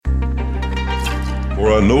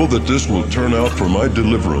For I know that this will turn out for my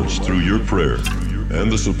deliverance through your prayer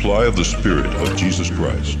and the supply of the Spirit of Jesus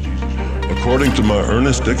Christ, according to my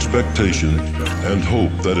earnest expectation and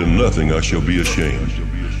hope that in nothing I shall be ashamed,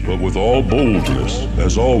 but with all boldness,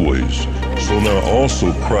 as always, so now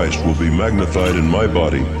also Christ will be magnified in my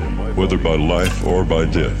body, whether by life or by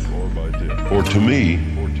death. For to me,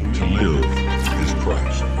 to live is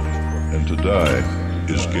Christ, and to die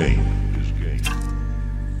is gain.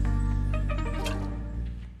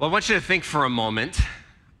 Well, I want you to think for a moment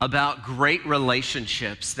about great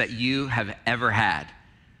relationships that you have ever had.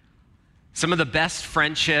 Some of the best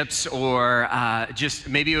friendships, or just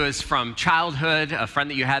maybe it was from childhood, a friend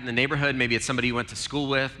that you had in the neighborhood, maybe it's somebody you went to school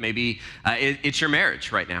with, maybe it's your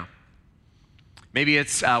marriage right now. Maybe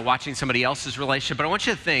it's watching somebody else's relationship, but I want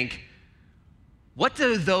you to think, what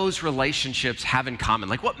do those relationships have in common?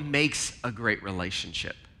 Like, what makes a great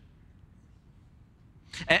relationship?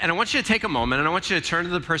 And I want you to take a moment, and I want you to turn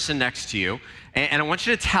to the person next to you, and I want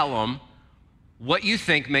you to tell them what you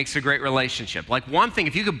think makes a great relationship. Like one thing,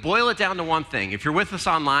 if you could boil it down to one thing. If you're with us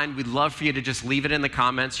online, we'd love for you to just leave it in the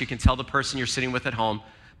comments. You can tell the person you're sitting with at home.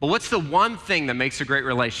 But what's the one thing that makes a great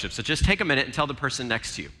relationship? So just take a minute and tell the person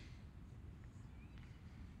next to you.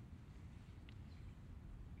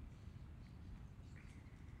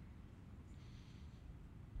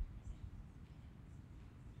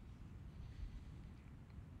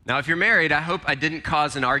 Now, if you're married, I hope I didn't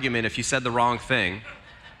cause an argument if you said the wrong thing.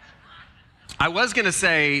 I was going to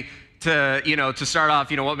say to start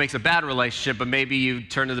off, what makes a bad relationship, but maybe you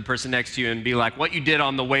turn to the person next to you and be like, what you did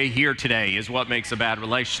on the way here today is what makes a bad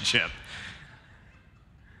relationship.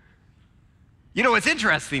 What's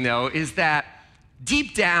interesting, though, is that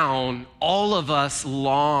deep down, all of us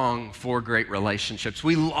long for great relationships.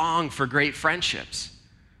 We long for great friendships.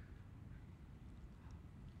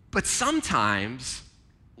 But sometimes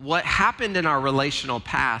what happened in our relational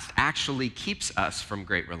past actually keeps us from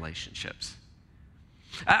great relationships.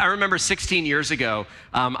 I remember 16 years ago,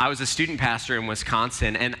 I was a student pastor in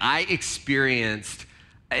Wisconsin, and I experienced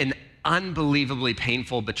an unbelievably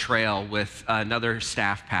painful betrayal with another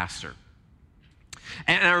staff pastor.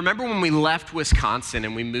 And I remember when we left Wisconsin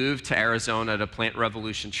and we moved to Arizona to plant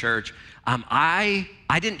Revolution Church, I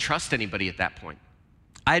didn't trust anybody at that point.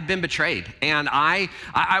 I had been betrayed, and I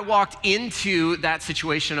walked into that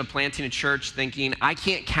situation of planting a church thinking, I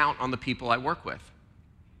can't count on the people I work with.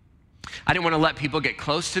 I didn't want to let people get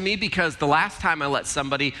close to me because the last time I let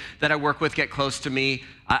somebody that I work with get close to me,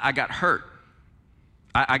 I got hurt.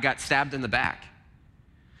 I got stabbed in the back.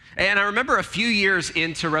 And I remember a few years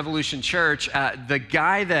into Revolution Church, the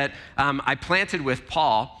guy that I planted with,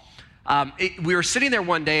 Paul, we were sitting there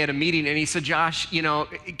one day at a meeting, and he said, Josh,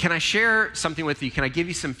 can I share something with you? Can I give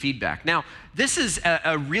you some feedback? Now, this is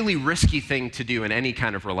a really risky thing to do in any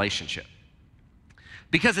kind of relationship.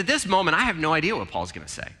 Because at this moment, I have no idea what Paul's going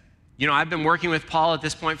to say. I've been working with Paul at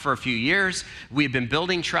this point for a few years. We've been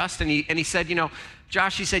building trust, and he said,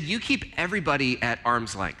 Josh, he said, you keep everybody at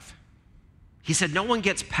arm's length. He said, no one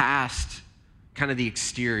gets past kind of the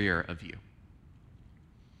exterior of you. And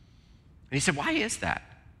he said, why is that?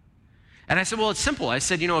 And I said, well, it's simple. I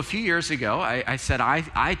said, a few years ago, I said,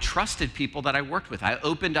 I trusted people that I worked with. I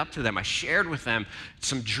opened up to them. I shared with them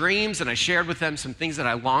some dreams, and I shared with them some things that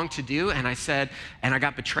I longed to do. And I said, and I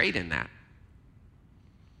got betrayed in that.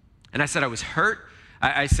 And I said, I was hurt.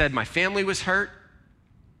 I said, my family was hurt.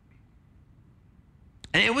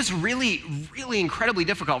 And it was really, really incredibly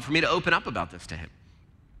difficult for me to open up about this to him.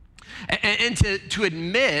 And to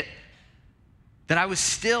admit that I was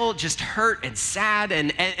still just hurt and sad,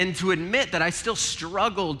 and to admit that I still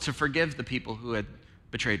struggled to forgive the people who had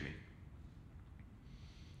betrayed me.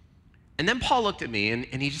 And then Paul looked at me,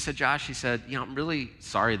 and he just said, Josh, he said, I'm really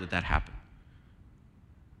sorry that happened.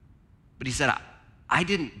 But he said, I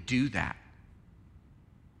didn't do that.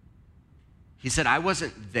 He said, I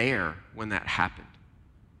wasn't there when that happened.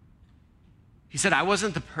 He said, I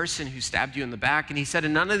wasn't the person who stabbed you in the back. And he said,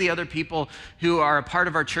 and none of the other people who are a part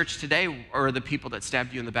of our church today are the people that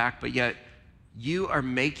stabbed you in the back, but yet you are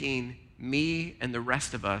making me and the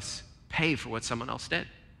rest of us pay for what someone else did.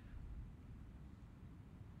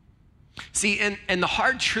 See, and the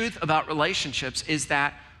hard truth about relationships is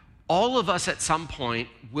that all of us at some point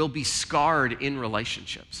will be scarred in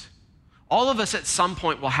relationships. All of us at some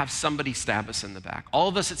point will have somebody stab us in the back. All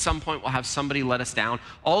of us at some point will have somebody let us down.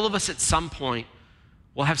 All of us at some point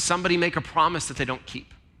will have somebody make a promise that they don't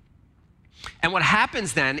keep. And what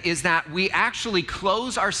happens then is that we actually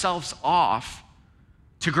close ourselves off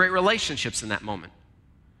to great relationships in that moment.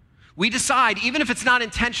 We decide, even if it's not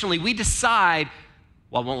intentionally, we decide,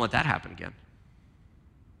 well, I won't let that happen again.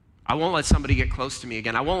 I won't let somebody get close to me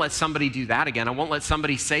again. I won't let somebody do that again. I won't let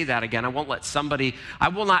somebody say that again. I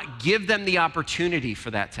will not give them the opportunity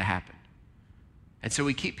for that to happen. And so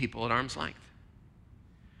we keep people at arm's length.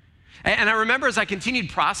 And I remember as I continued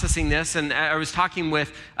processing this, and I was talking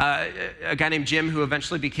with a guy named Jim who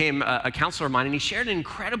eventually became a counselor of mine, and he shared an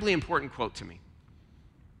incredibly important quote to me.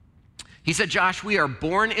 He said, Josh, we are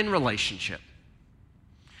born in relationship.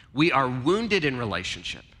 We are wounded in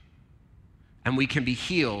relationship. And we can be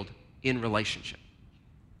healed in relationship.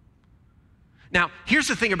 Now, here's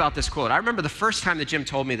the thing about this quote. I remember the first time that Jim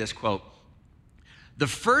told me this quote. The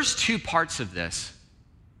first two parts of this,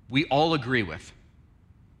 we all agree with.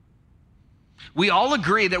 We all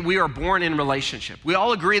agree that we are born in relationship. We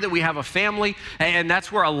all agree that we have a family, and that's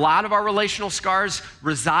where a lot of our relational scars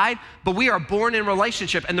reside, but we are born in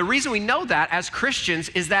relationship. And the reason we know that as Christians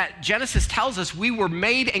is that Genesis tells us we were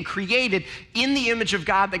made and created in the image of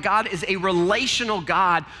God, that God is a relational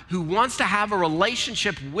God who wants to have a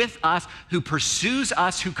relationship with us, who pursues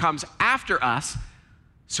us, who comes after us.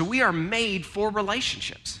 So we are made for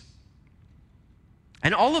relationships.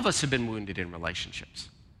 And all of us have been wounded in relationships.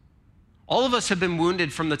 All of us have been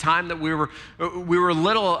wounded from the time that we were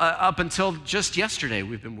little up until just yesterday.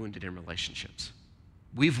 We've been wounded in relationships.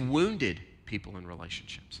 We've wounded people in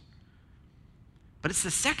relationships. But it's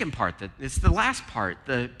the second part, it's the last part,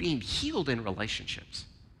 the being healed in relationships,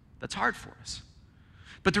 that's hard for us.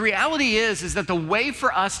 But the reality is that the way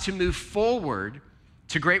for us to move forward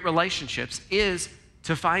to great relationships is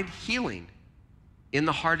to find healing in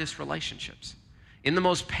the hardest relationships, in the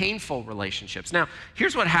most painful relationships. Now,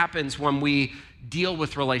 here's what happens when we deal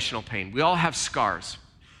with relational pain. We all have scars.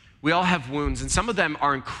 We all have wounds, and some of them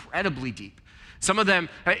are incredibly deep. Some of them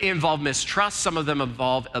involve mistrust. Some of them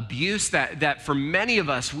involve abuse that for many of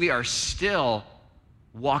us, we are still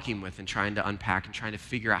walking with and trying to unpack and trying to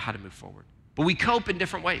figure out how to move forward. But we cope in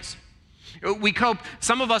different ways. We cope.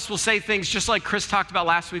 Some of us will say things just like Chris talked about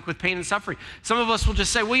last week with pain and suffering. Some of us will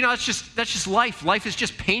just say, well, that's just life. Life is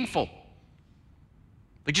just painful.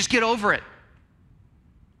 Like, just get over it.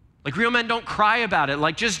 Like, real men don't cry about it.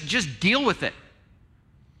 Like, just deal with it.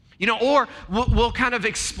 Or we'll kind of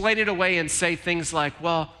explain it away and say things like,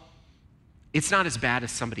 well, it's not as bad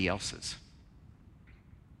as somebody else's.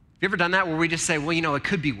 Have you ever done that where we just say, well, it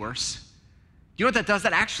could be worse? You know what that does?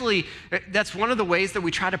 That's one of the ways that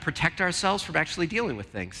we try to protect ourselves from actually dealing with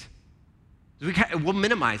things. We'll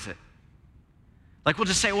minimize it. Like, we'll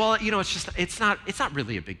just say, well, it's not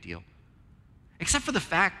really a big deal. Except for the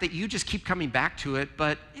fact that you just keep coming back to it,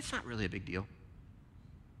 but it's not really a big deal.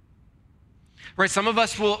 Right? Some of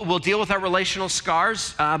us will deal with our relational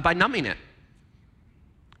scars by numbing it,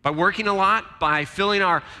 by working a lot, by filling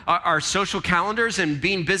our social calendars and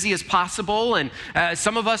being busy as possible. And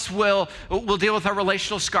some of us will deal with our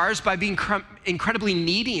relational scars by being incredibly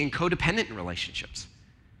needy and codependent in relationships.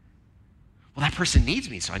 Well, that person needs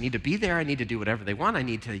me, so I need to be there. I need to do whatever they want. I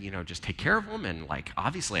need to, just take care of them. And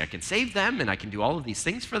obviously I can save them and I can do all of these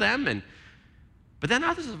things for them. But then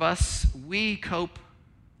others of us, we cope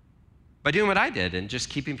by doing what I did and just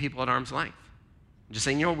keeping people at arm's length. And just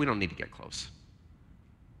saying, we don't need to get close.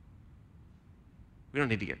 We don't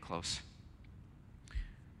need to get close.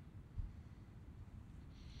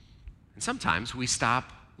 And sometimes we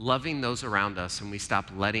stop loving those around us and we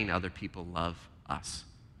stop letting other people love us.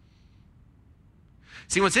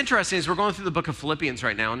 See, what's interesting is we're going through the book of Philippians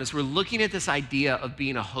right now, and as we're looking at this idea of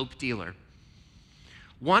being a hope dealer,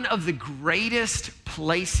 one of the greatest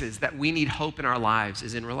places that we need hope in our lives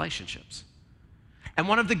is in relationships. And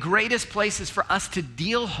one of the greatest places for us to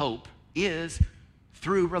deal hope is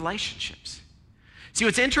through relationships. See,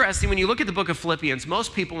 what's interesting, when you look at the book of Philippians,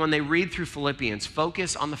 most people, when they read through Philippians,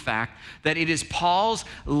 focus on the fact that it is Paul's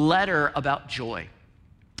letter about joy.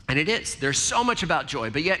 And it is. There's so much about joy.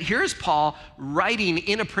 But yet here's Paul writing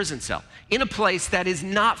in a prison cell, in a place that is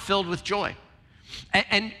not filled with joy.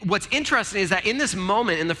 And what's interesting is that in this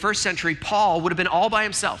moment in the first century, Paul would have been all by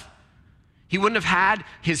himself. He wouldn't have had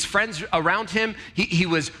his friends around him. He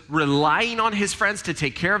was relying on his friends to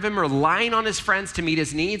take care of him, relying on his friends to meet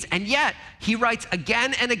his needs. And yet he writes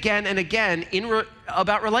again and again and again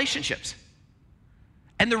about relationships.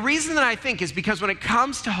 And the reason that I think is because when it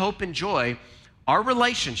comes to hope and joy, our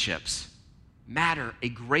relationships matter a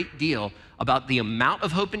great deal about the amount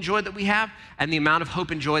of hope and joy that we have and the amount of hope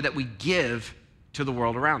and joy that we give to the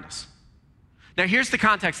world around us. Now, here's the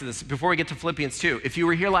context of this before we get to Philippians 2. If you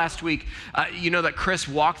were here last week, you know that Chris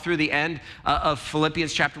walked through the end of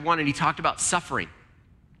Philippians chapter 1, and he talked about suffering.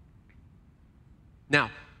 Now,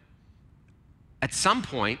 at some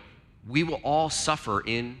point, we will all suffer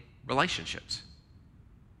in relationships.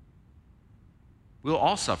 We will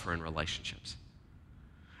all suffer in relationships.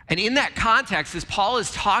 And in that context, as Paul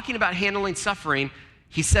is talking about handling suffering,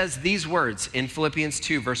 he says these words in Philippians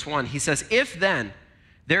 2, verse 1. He says, if then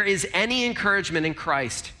there is any encouragement in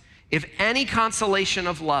Christ, if any consolation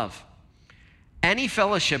of love, any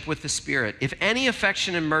fellowship with the Spirit, if any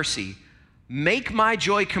affection and mercy, make my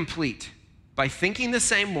joy complete by thinking the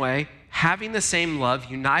same way, having the same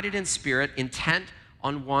love, united in spirit, intent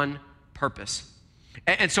on one purpose.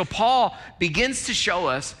 And so Paul begins to show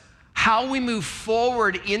us how we move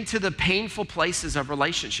forward into the painful places of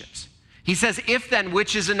relationships. He says, if then,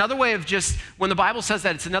 which is another way of just, when the Bible says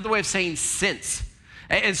that, it's another way of saying since.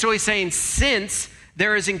 And so he's saying, since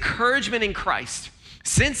there is encouragement in Christ,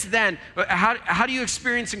 since then, how do you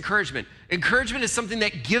experience encouragement? Encouragement is something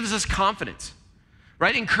that gives us confidence,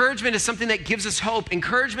 right? Encouragement is something that gives us hope.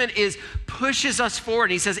 Encouragement pushes us forward.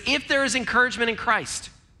 And he says, if there is encouragement in Christ,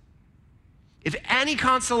 if any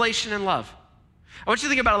consolation in love. I want you to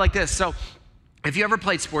think about it like this. So if you ever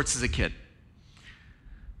played sports as a kid,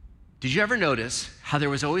 did you ever notice how there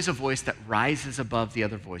was always a voice that rises above the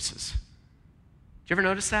other voices? Did you ever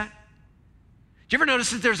notice that? Did you ever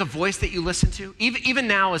notice that there's a voice that you listen to? Even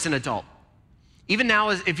now as an adult, even now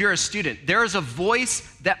if you're a student, there is a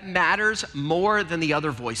voice that matters more than the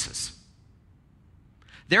other voices.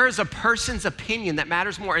 There is a person's opinion that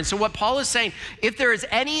matters more. And so what Paul is saying, if there is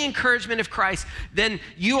any encouragement of Christ, then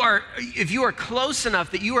if you are close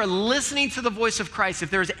enough that you are listening to the voice of Christ, if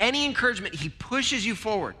there is any encouragement, he pushes you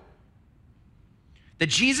forward. That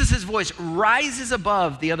Jesus' voice rises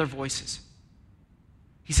above the other voices.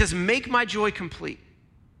 He says, make my joy complete.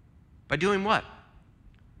 By doing what?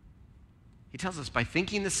 He tells us by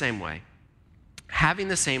thinking the same way, having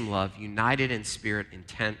the same love, united in spirit,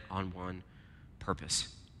 intent on one purpose.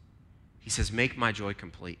 He says, make my joy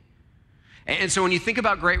complete. And so when you think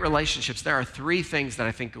about great relationships, there are three things that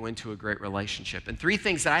I think go into a great relationship, and three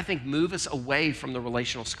things that I think move us away from the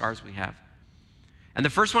relational scars we have. And the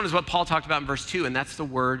first one is what Paul talked about in verse 2, and that's the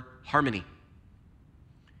word harmony.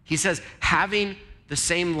 He says, having the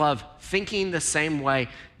same love, thinking the same way,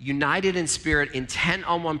 united in spirit, intent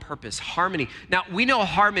on one purpose, harmony. Now, we know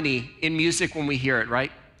harmony in music when we hear it,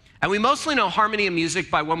 right? And we mostly know harmony in music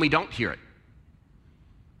by when we don't hear it.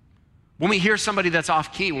 When we hear somebody that's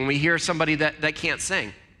off key, when we hear somebody that can't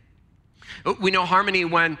sing. We know harmony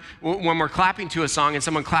when we're clapping to a song and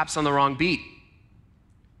someone claps on the wrong beat.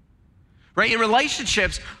 Right? In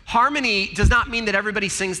relationships, harmony does not mean that everybody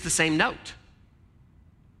sings the same note.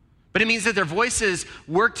 But it means that their voices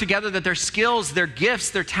work together, that their skills, their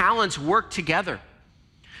gifts, their talents work together.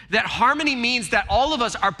 That harmony means that all of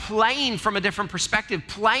us are playing from a different perspective,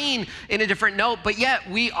 playing in a different note, but yet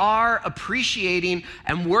we are appreciating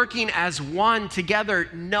and working as one together,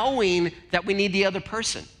 knowing that we need the other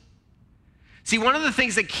person. See, one of the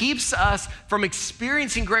things that keeps us from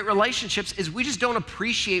experiencing great relationships is we just don't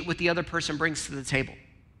appreciate what the other person brings to the table.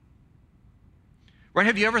 Right?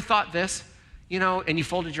 Have you ever thought this? You know, and you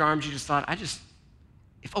folded your arms, you just thought,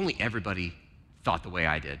 if only everybody thought the way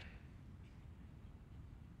I did.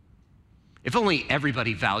 If only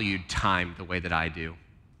everybody valued time the way that I do.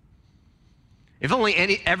 If only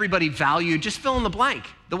everybody valued, just fill in the blank,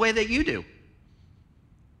 the way that you do.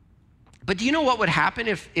 But do you know what would happen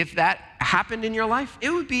if that happened in your life?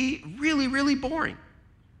 It would be really, really boring.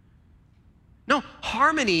 No,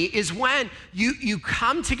 harmony is when you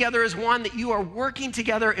come together as one, that you are working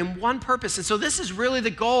together in one purpose. And so this is really the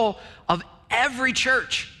goal of every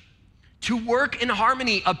church, to work in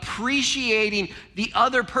harmony, appreciating the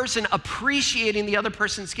other person, appreciating the other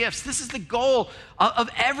person's gifts. This is the goal of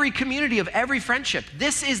every community, of every friendship.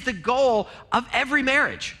 This is the goal of every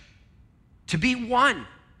marriage, to be one.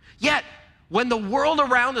 Yet, when the world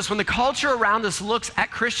around us, when the culture around us looks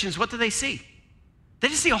at Christians, what do they see? They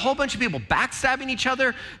just see a whole bunch of people backstabbing each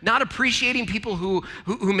other, not appreciating people who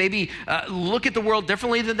maybe look at the world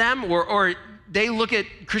differently than them, or they look at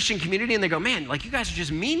Christian community and they go, man, like you guys are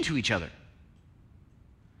just mean to each other.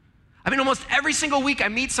 I mean, almost every single week I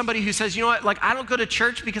meet somebody who says, you know what, like I don't go to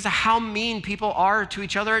church because of how mean people are to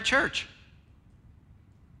each other at church.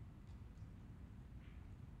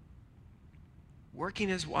 Working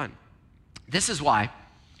as one. This is why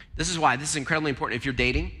this is incredibly important if you're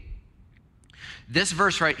dating. This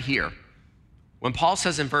verse right here, when Paul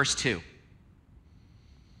says in verse 2,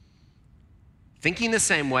 thinking the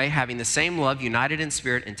same way, having the same love, united in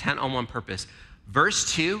spirit, intent on one purpose.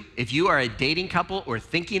 Verse 2, if you are a dating couple or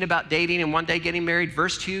thinking about dating and one day getting married,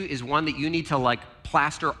 verse 2 is one that you need to like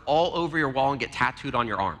plaster all over your wall and get tattooed on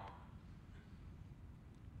your arm.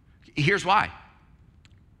 Here's why.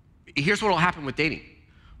 Here's what will happen with dating.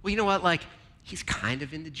 Well, you know what? Like, he's kind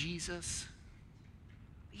of into Jesus.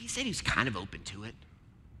 He said he's kind of open to it.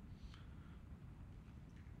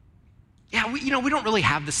 yeah, we don't really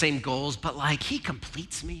have the same goals, but like he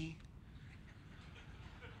completes me.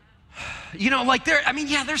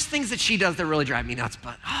 There's things that she does that really drive me nuts,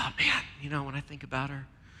 but oh man, when I think about her,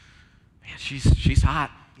 man, she's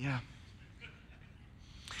hot, yeah.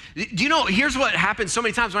 Do you know, here's what happens so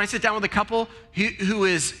many times when I sit down with a couple who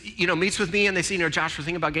is, meets with me and they say, Josh, we're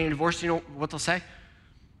thinking about getting divorced. You know what they'll say?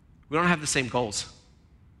 We don't have the same goals.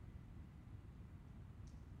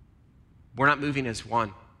 We're not moving as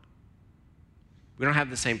one. We don't have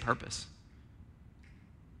the same purpose.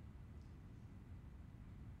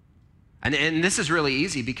 And this is really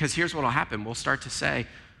easy because here's what will happen. We'll start to say,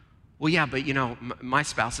 well, yeah, but my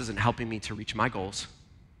spouse isn't helping me to reach my goals.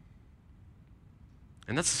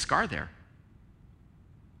 And that's a scar there.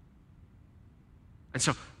 And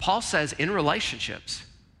so Paul says in relationships,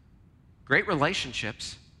 great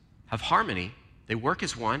relationships have harmony. They work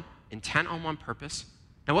as one, intent on one purpose.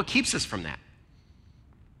 Now, what keeps us from that?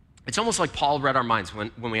 It's almost like Paul read our minds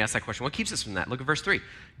when we ask that question. What keeps us from that? Look at verse 3.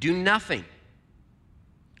 Do nothing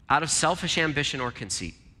out of selfish ambition or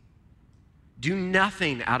conceit. Do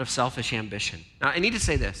nothing out of selfish ambition. Now, I need to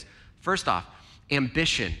say this. First off,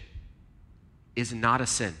 ambition is not a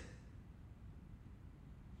sin.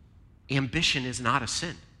 Ambition is not a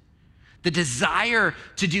sin. The desire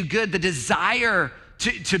to do good, the desire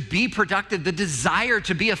to be productive, the desire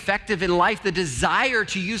to be effective in life, the desire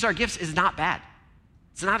to use our gifts is not bad.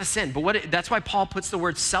 It's not a sin. But that's why Paul puts the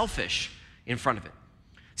word selfish in front of it.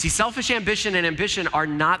 See, selfish ambition and ambition are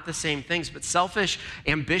not the same things, but selfish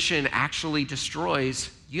ambition actually destroys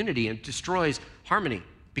unity and destroys harmony.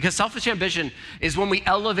 Because selfish ambition is when we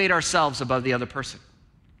elevate ourselves above the other person.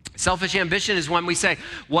 Selfish ambition is when we say,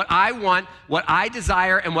 what I want, what I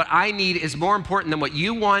desire, and what I need is more important than what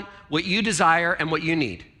you want, what you desire, and what you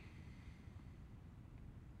need.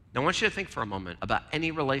 Now, I want you to think for a moment about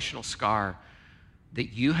any relational scar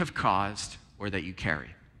that you have caused or that you carry.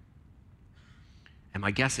 And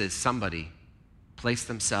my guess is somebody placed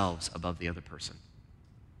themselves above the other person.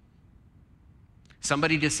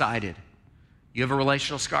 Somebody decided, you have a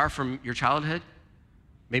relational scar from your childhood?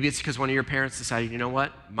 Maybe it's because one of your parents decided, you know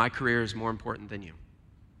what? My career is more important than you.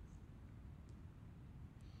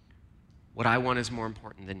 What I want is more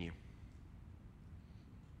important than you.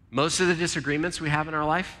 Most of the disagreements we have in our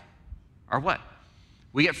life are what?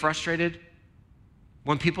 We get frustrated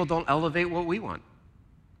when people don't elevate what we want.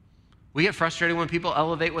 We get frustrated when people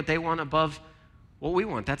elevate what they want above what we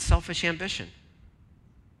want. That's selfish ambition.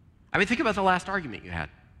 I mean, think about the last argument you had.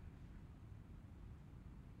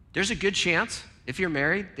 There's a good chance, if you're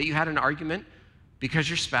married, that you had an argument because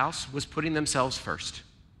your spouse was putting themselves first.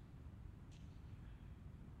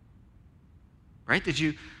 Right?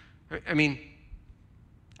 And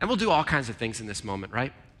we'll do all kinds of things in this moment,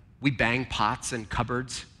 right? We bang pots and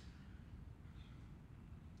cupboards.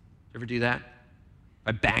 Ever do that? If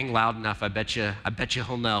I bang loud enough, I bet you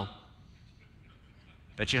he'll know.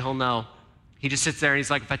 Bet you he'll know. He just sits there and he's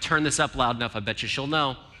like, if I turn this up loud enough, I bet you she'll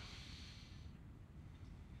know.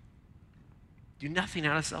 Do nothing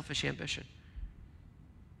out of selfish ambition.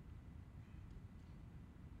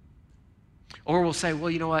 Or we'll say, well,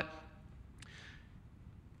 you know what?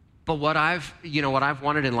 But what I've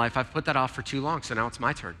wanted in life, I've put that off for too long, so now it's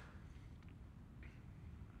my turn.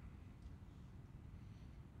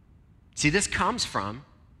 See, this comes from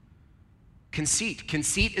conceit.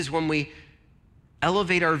 Conceit is when we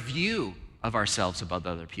elevate our view of ourselves above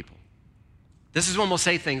other people. This is when we'll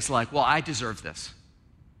say things like, well, I deserve this.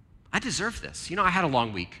 I deserve this. I had a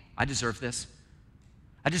long week. I deserve this.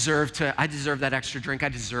 I deserve that extra drink. I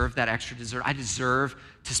deserve that extra dessert. I deserve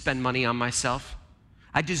to spend money on myself.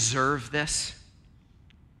 I deserve this.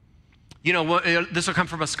 This will come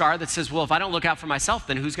from a scar that says, well, if I don't look out for myself,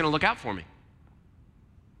 then who's going to look out for me?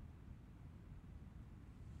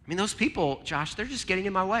 Those people, Josh, they're just getting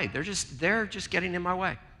in my way. They're just getting in my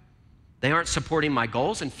way. They aren't supporting my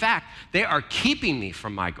goals. In fact, they are keeping me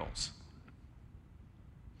from my goals.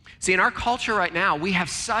 See, in our culture right now, we have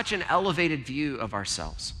such an elevated view of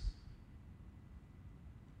ourselves.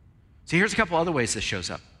 So here's a couple other ways this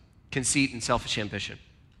shows up. Conceit and selfish ambition.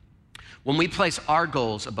 When we place our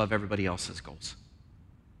goals above everybody else's goals.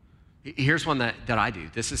 Here's one that I do.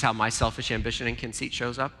 This is how my selfish ambition and conceit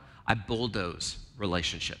shows up. I bulldoze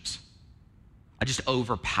relationships. I just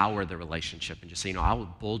overpower the relationship and just say, I will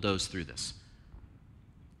bulldoze through this.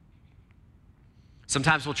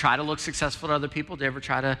 Sometimes we'll try to look successful to other people. Do you ever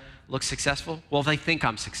try to look successful? Well, they think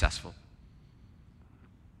I'm successful.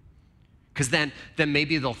 Because then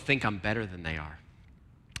maybe they'll think I'm better than they are.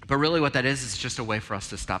 But really what that is just a way for us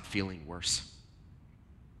to stop feeling worse.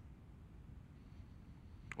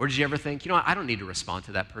 Or did you ever think, I don't need to respond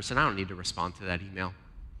to that person. I don't need to respond to that email.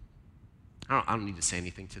 I don't need to say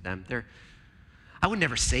anything to them. I would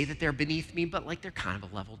never say that they're beneath me, but like they're kind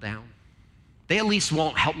of a level down. They at least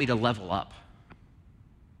won't help me to level up.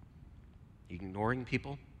 Ignoring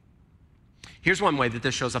people. Here's one way that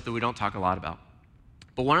this shows up that we don't talk a lot about.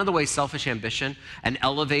 But one of the ways selfish ambition and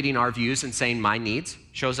elevating our views and saying my needs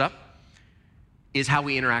shows up is how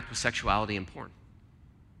we interact with sexuality and porn.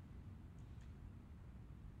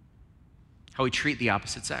 How we treat the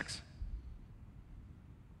opposite sex.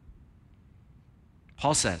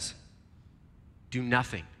 Paul says, do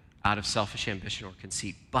nothing out of selfish ambition or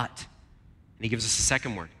conceit, but, and he gives us a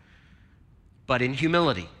second word, but in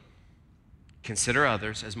humility, consider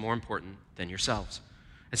others as more important than yourselves.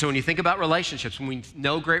 And so when you think about relationships, when we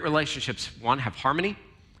know great relationships, one, have harmony,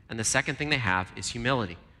 and the second thing they have is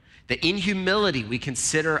humility. That in humility, we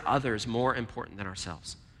consider others more important than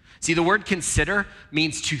ourselves. See, the word consider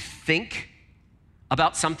means to think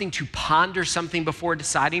about something, to ponder something before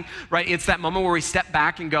deciding, right? It's that moment where we step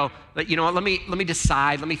back and go, you know what, let me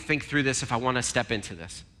decide, let me think through this if I want to step into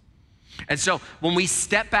this. And so when we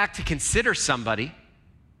step back to consider somebody,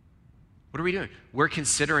 what are we doing? We're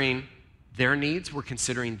considering their needs, we're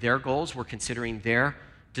considering their goals, we're considering their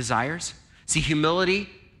desires. See, humility,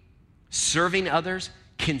 serving others,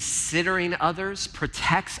 considering others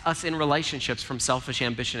protects us in relationships from selfish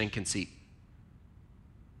ambition and conceit.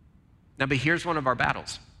 Now, but here's one of our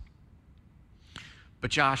battles.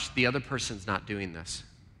 But Josh, the other person's not doing this.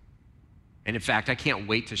 And in fact, I can't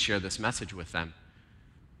wait to share this message with them.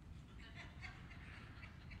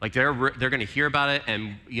 Like they're going to hear about it,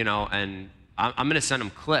 and I'm going to send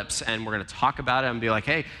them clips, and we're going to talk about it and be like,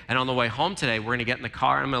 hey, and on the way home today, we're going to get in the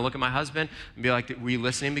car, and I'm going to look at my husband and be like, were you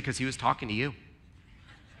listening? Because he was talking to you.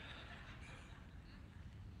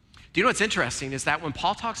 Do you know what's interesting is that when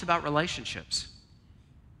Paul talks about relationships,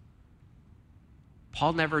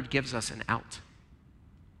 Paul never gives us an out.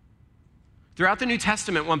 Throughout the New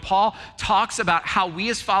Testament, when Paul talks about how we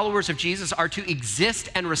as followers of Jesus are to exist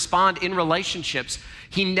and respond in relationships,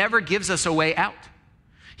 he never gives us a way out.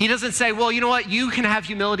 He doesn't say, well, you know what, you can have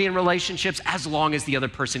humility in relationships as long as the other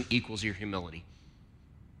person equals your humility.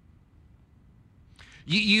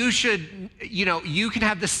 You can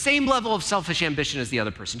have the same level of selfish ambition as the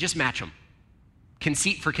other person. Just match them.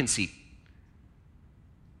 Conceit for conceit.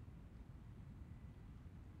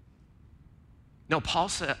 No, Paul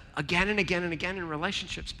said, again and again and again in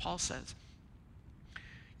relationships, Paul says,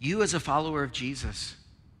 you as a follower of Jesus,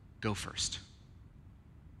 go first.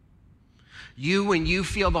 You, when you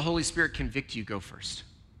feel the Holy Spirit convict you, go first.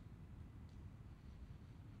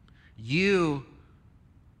 You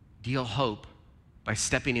deal hope by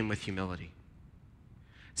stepping in with humility.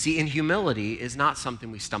 See, in humility is not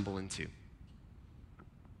something we stumble into.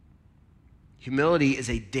 Humility is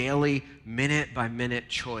a daily, minute-by-minute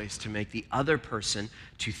choice to make the other person,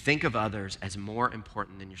 to think of others as more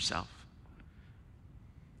important than yourself.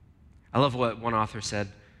 I love what one author said,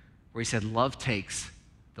 where he said, love takes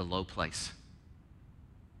the low place.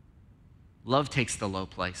 Love takes the low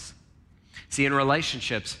place. See, in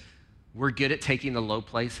relationships, we're good at taking the low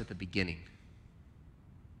place at the beginning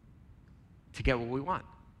to get what we want.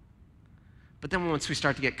 But then once we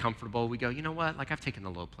start to get comfortable, we go, you know what? Like, I've taken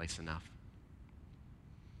the low place enough.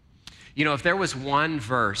 You know, if there was one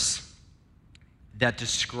verse that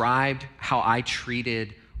described how I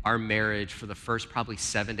treated our marriage for the first probably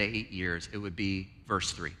 7 to 8 years, it would be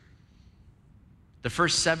verse 3. The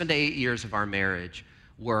first 7 to 8 years of our marriage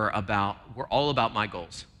were all about my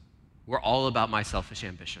goals. We're all about my selfish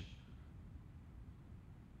ambition.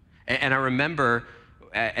 And I remember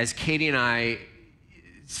as Katie and I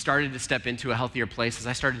started to step into a healthier place, as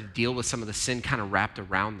I started to deal with some of the sin kind of wrapped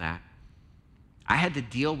around that, I had to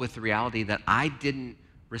deal with the reality that I didn't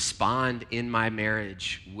respond in my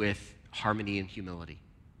marriage with harmony and humility.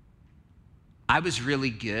 I was really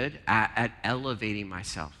good at elevating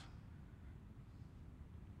myself.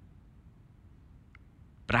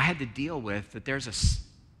 But I had to deal with that that's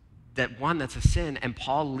a sin, and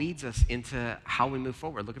Paul leads us into how we move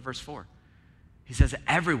forward. Look at verse 4. He says,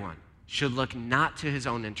 everyone should look not to his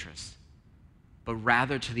own interests, but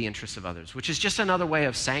rather to the interests of others, which is just another way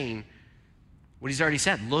of saying what he's already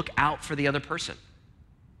said. Look out for the other person,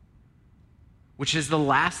 which is the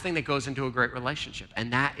last thing that goes into a great relationship,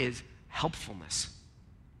 and that is helpfulness.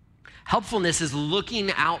 Helpfulness is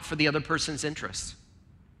looking out for the other person's interests,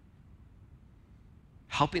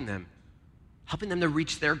 helping them to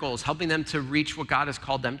reach their goals, helping them to reach what God has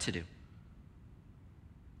called them to do.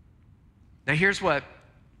 Now, here's what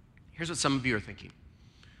some of you are thinking.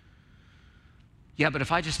 Yeah, but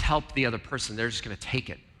if I just help the other person, they're just going to take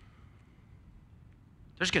it.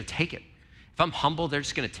 They're just going to take it. If I'm humble, they're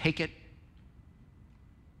just going to take it.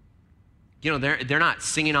 You know, they're not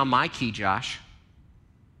singing on my key, Josh.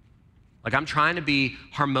 Like, I'm trying to be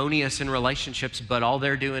harmonious in relationships, but all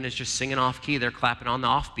they're doing is just singing off key. They're clapping on the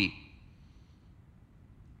offbeat.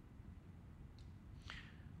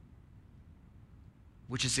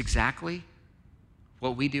 Which is exactly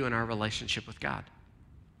what we do in our relationship with God.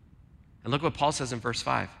 And look what Paul says in verse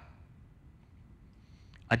 5.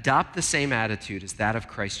 Adopt the same attitude as that of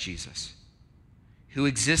Christ Jesus, who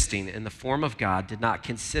existing in the form of God did not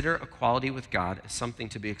consider equality with God as something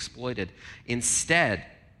to be exploited. Instead,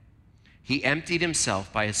 he emptied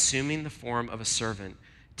himself by assuming the form of a servant,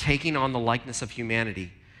 taking on the likeness of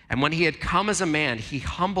humanity. And when he had come as a man, he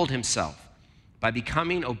humbled himself by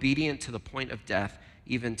becoming obedient to the point of death,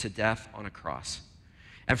 even to death on a cross.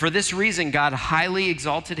 And for this reason, God highly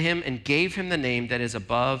exalted him and gave him the name that is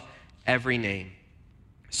above every name,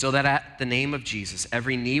 so that at the name of Jesus,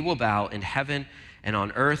 every knee will bow in heaven and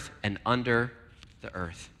on earth and under the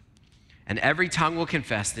earth. And every tongue will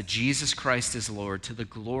confess that Jesus Christ is Lord, to the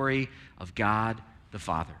glory of God the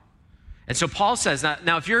Father. And so Paul says,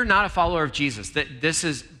 now if you're not a follower of Jesus,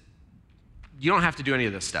 you don't have to do any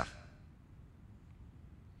of this stuff.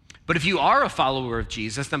 But if you are a follower of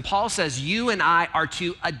Jesus, then Paul says you and I are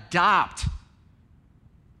to adopt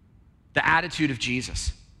the attitude of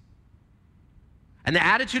Jesus. And the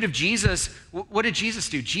attitude of Jesus, what did Jesus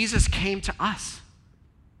do? Jesus came to us.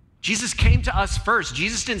 Jesus came to us first.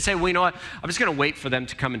 Jesus didn't say, well, you know what? I'm just going to wait for them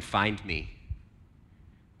to come and find me.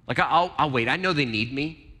 Like, I'll wait. I know they need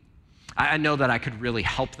me. I know that I could really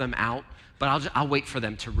help them out, but I'll wait for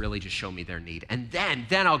them to really just show me their need. And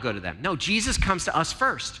then I'll go to them. No, Jesus comes to us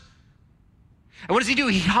first. And what does he do?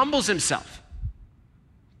 He humbles himself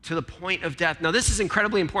to the point of death. Now, this is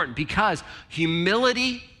incredibly important because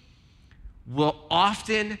humility will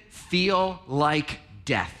often feel like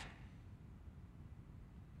death.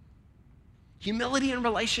 Humility in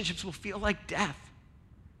relationships will feel like death.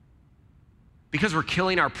 Because we're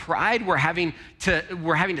killing our pride, we're having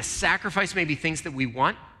to sacrifice maybe things that we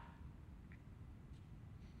want.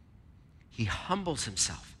 He humbles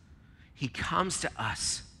himself. He comes to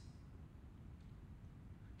us.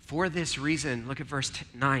 For this reason, look at verse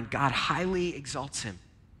 9, God highly exalts him.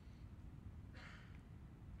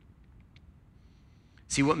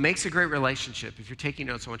 See, what makes a great relationship, if you're taking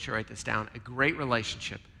notes, I want you to write this down. A great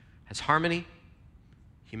relationship has harmony,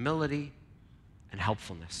 humility, and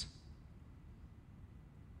helpfulness.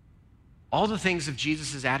 All the things of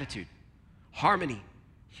Jesus' attitude: harmony,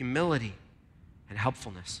 humility, and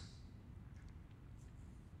helpfulness.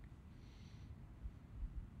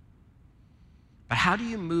 But how do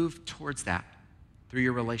you move towards that through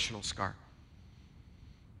your relational scar?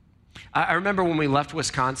 I remember when we left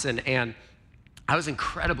Wisconsin, and I was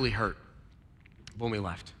incredibly hurt when we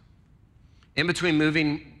left. In between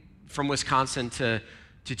moving from Wisconsin to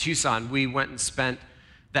Tucson, we went and spent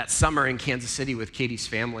that summer in Kansas City with Katie's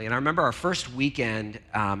family. And I remember our first weekend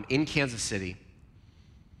in Kansas City.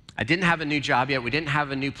 I didn't have a new job yet. We didn't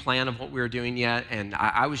have a new plan of what we were doing yet. And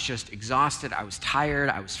I was just exhausted. I was tired.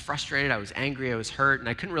 I was frustrated. I was angry. I was hurt. And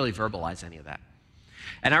I couldn't really verbalize any of that.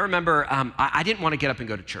 And I remember I didn't want to get up and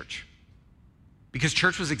go to church because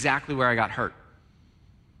church was exactly where I got hurt.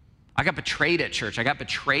 I got betrayed at church. I got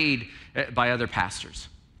betrayed by other pastors.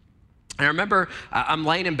 And I remember I'm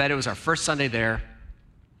laying in bed. It was our first Sunday there.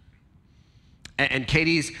 And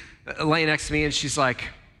Katie's laying next to me, and she's like,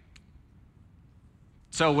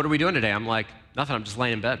 so what are we doing today? I'm like, nothing. I'm just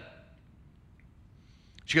laying in bed.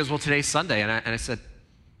 She goes, well, today's Sunday. And I said,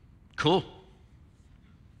 cool.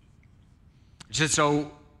 She said,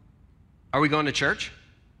 so are we going to church?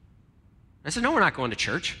 I said, no, we're not going to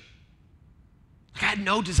church. Like, I had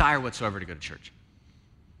no desire whatsoever to go to church.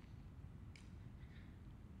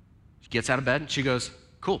 She gets out of bed, and she goes,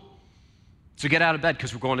 cool. So get out of bed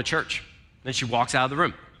because we're going to church. Then she walks out of the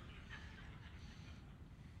room.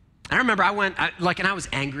 I remember I was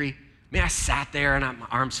angry. I mean, I sat there, and my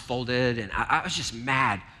arms folded, and I was just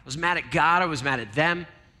mad. I was mad at God. I was mad at them.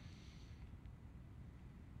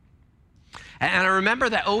 And I remember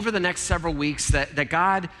that over the next several weeks that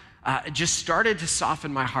God just started to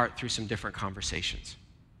soften my heart through some different conversations.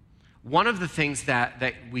 One of the things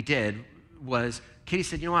that we did was, Katie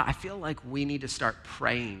said, you know what, I feel like we need to start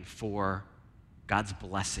praying for God's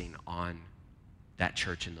blessing on that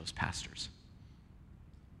church and those pastors.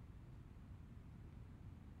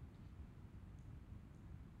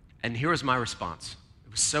 And here was my response.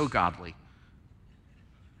 It was so godly.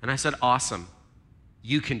 And I said, awesome,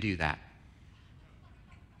 you can do that.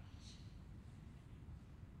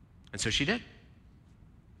 And so she did.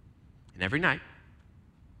 And every night,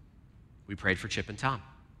 we prayed for Chip and Tom.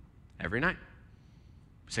 Every night.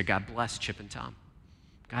 We said, God bless Chip and Tom.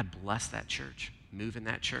 God bless that church, move in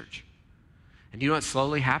that church. And you know what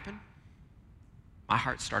slowly happened? My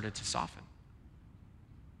heart started to soften.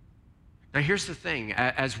 Now here's the thing,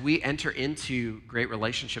 as we enter into great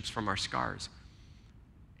relationships from our scars,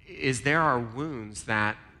 is there are wounds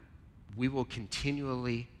that we will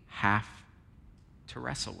continually have to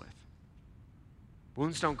wrestle with.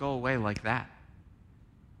 Wounds don't go away like that.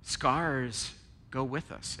 Scars go with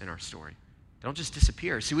us in our story. They don't just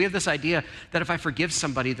disappear. See, we have this idea that if I forgive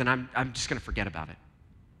somebody, then I'm just going to forget about it.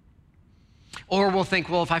 Or we'll think,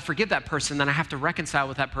 well, if I forgive that person, then I have to reconcile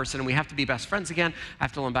with that person and we have to be best friends again. I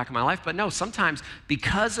have to loan back in my life. But no, sometimes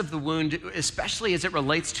because of the wound, especially as it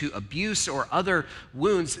relates to abuse or other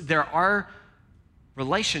wounds, there are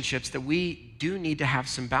relationships that we do need to have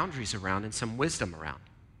some boundaries around and some wisdom around.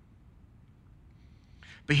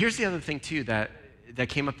 But here's the other thing too that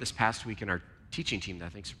came up this past week in our teaching team that I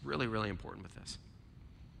think is really, really important with this.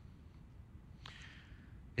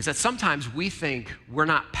 Is that sometimes we think we're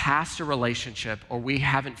not past a relationship or we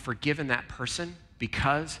haven't forgiven that person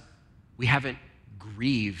because we haven't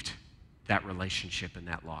grieved that relationship and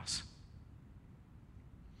that loss.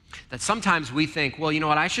 That sometimes we think, well, you know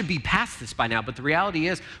what, I should be past this by now, but the reality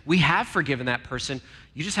is we have forgiven that person,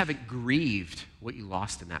 you just haven't grieved what you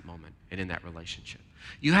lost in that moment and in that relationship.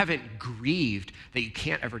 You haven't grieved that you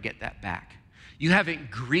can't ever get that back. You haven't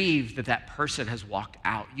grieved that that person has walked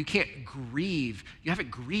out. You haven't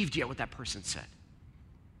grieved yet what that person said.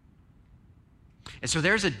 And so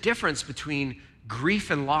there's a difference between grief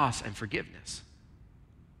and loss and forgiveness.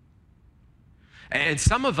 And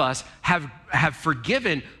some of us have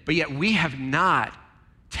forgiven, but yet we have not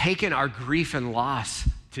taken our grief and loss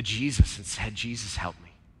to Jesus and said, Jesus, help me.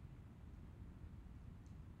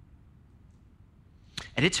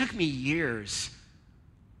 And it took me years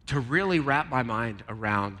to really wrap my mind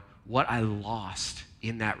around what I lost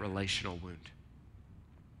in that relational wound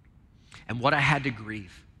and what I had to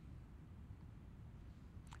grieve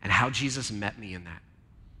and how Jesus met me in that.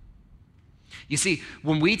 You see,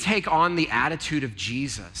 when we take on the attitude of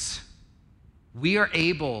Jesus, we are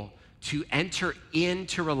able to enter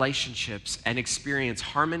into relationships and experience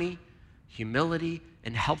harmony, humility,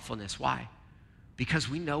 and helpfulness. Why? Because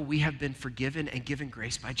we know we have been forgiven and given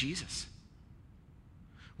grace by Jesus.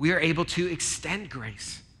 We are able to extend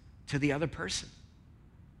grace to the other person.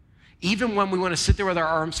 Even when we want to sit there with our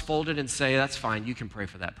arms folded and say, that's fine, you can pray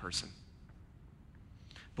for that person.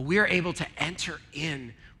 But we are able to enter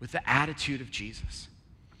in with the attitude of Jesus.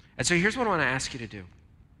 And so here's what I want to ask you to do.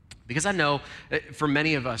 Because I know for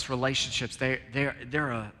many of us, relationships, they're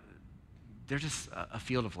just a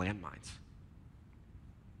field of landmines.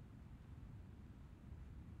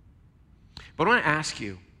 But I want to ask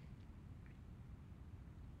you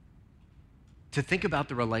to think about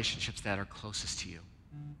the relationships that are closest to you.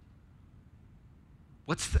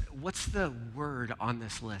 What's the word on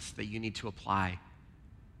this list that you need to apply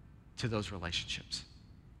to those relationships?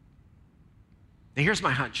 Now here's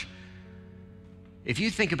my hunch. If you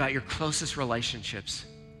think about your closest relationships,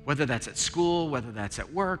 whether that's at school, whether that's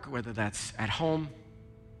at work, whether that's at home,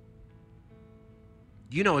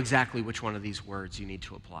 you know exactly which one of these words you need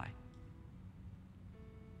to apply.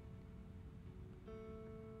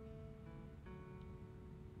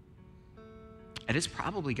 And it's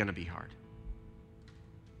probably going to be hard.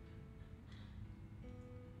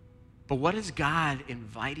 But what is God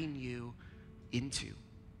inviting you into?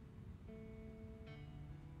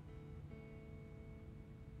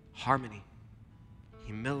 Harmony,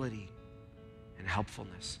 humility, and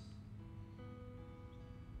helpfulness.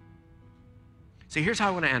 So here's how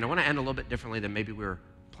I want to end. I want to end a little bit differently than maybe we were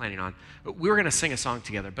planning on. We were going to sing a song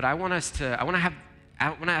together, but I want to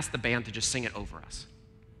ask the band to just sing it over us.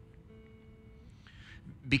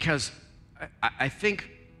 Because I think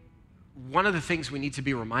one of the things we need to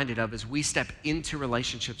be reminded of as we step into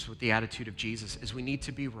relationships with the attitude of Jesus is we need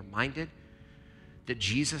to be reminded that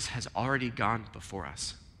Jesus has already gone before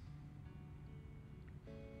us.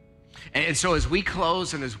 And so as we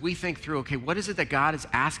close and as we think through, okay, what is it that God is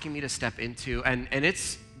asking me to step into? And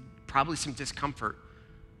it's probably some discomfort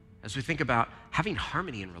as we think about having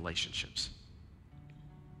harmony in relationships.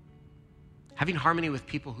 Having harmony with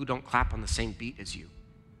people who don't clap on the same beat as you.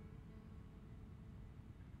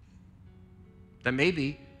 Then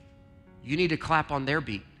maybe you need to clap on their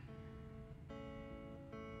beat.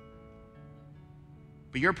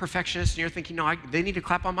 But you're a perfectionist and you're thinking, no, they need to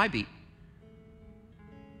clap on my beat.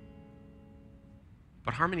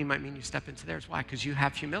 But harmony might mean you step into theirs. Why? Because you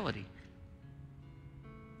have humility.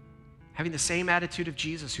 Having the same attitude of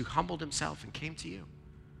Jesus who humbled himself and came to you.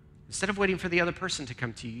 Instead of waiting for the other person to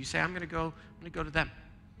come to you, you say, I'm going to go to them.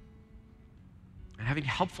 and having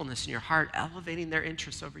helpfulness in your heart, elevating their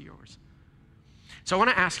interests over yours. So I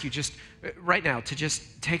want to ask you just right now to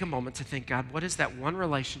just take a moment to think, God, what is that one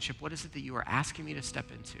relationship? What is it that you are asking me to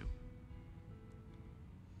step into?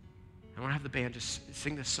 I want to have the band just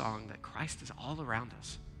sing this song that Christ is all around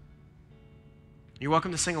us. You're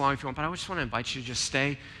welcome to sing along if you want, but I just want to invite you to just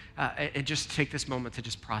stay and just take this moment to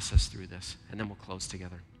just process through this, and then we'll close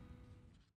together.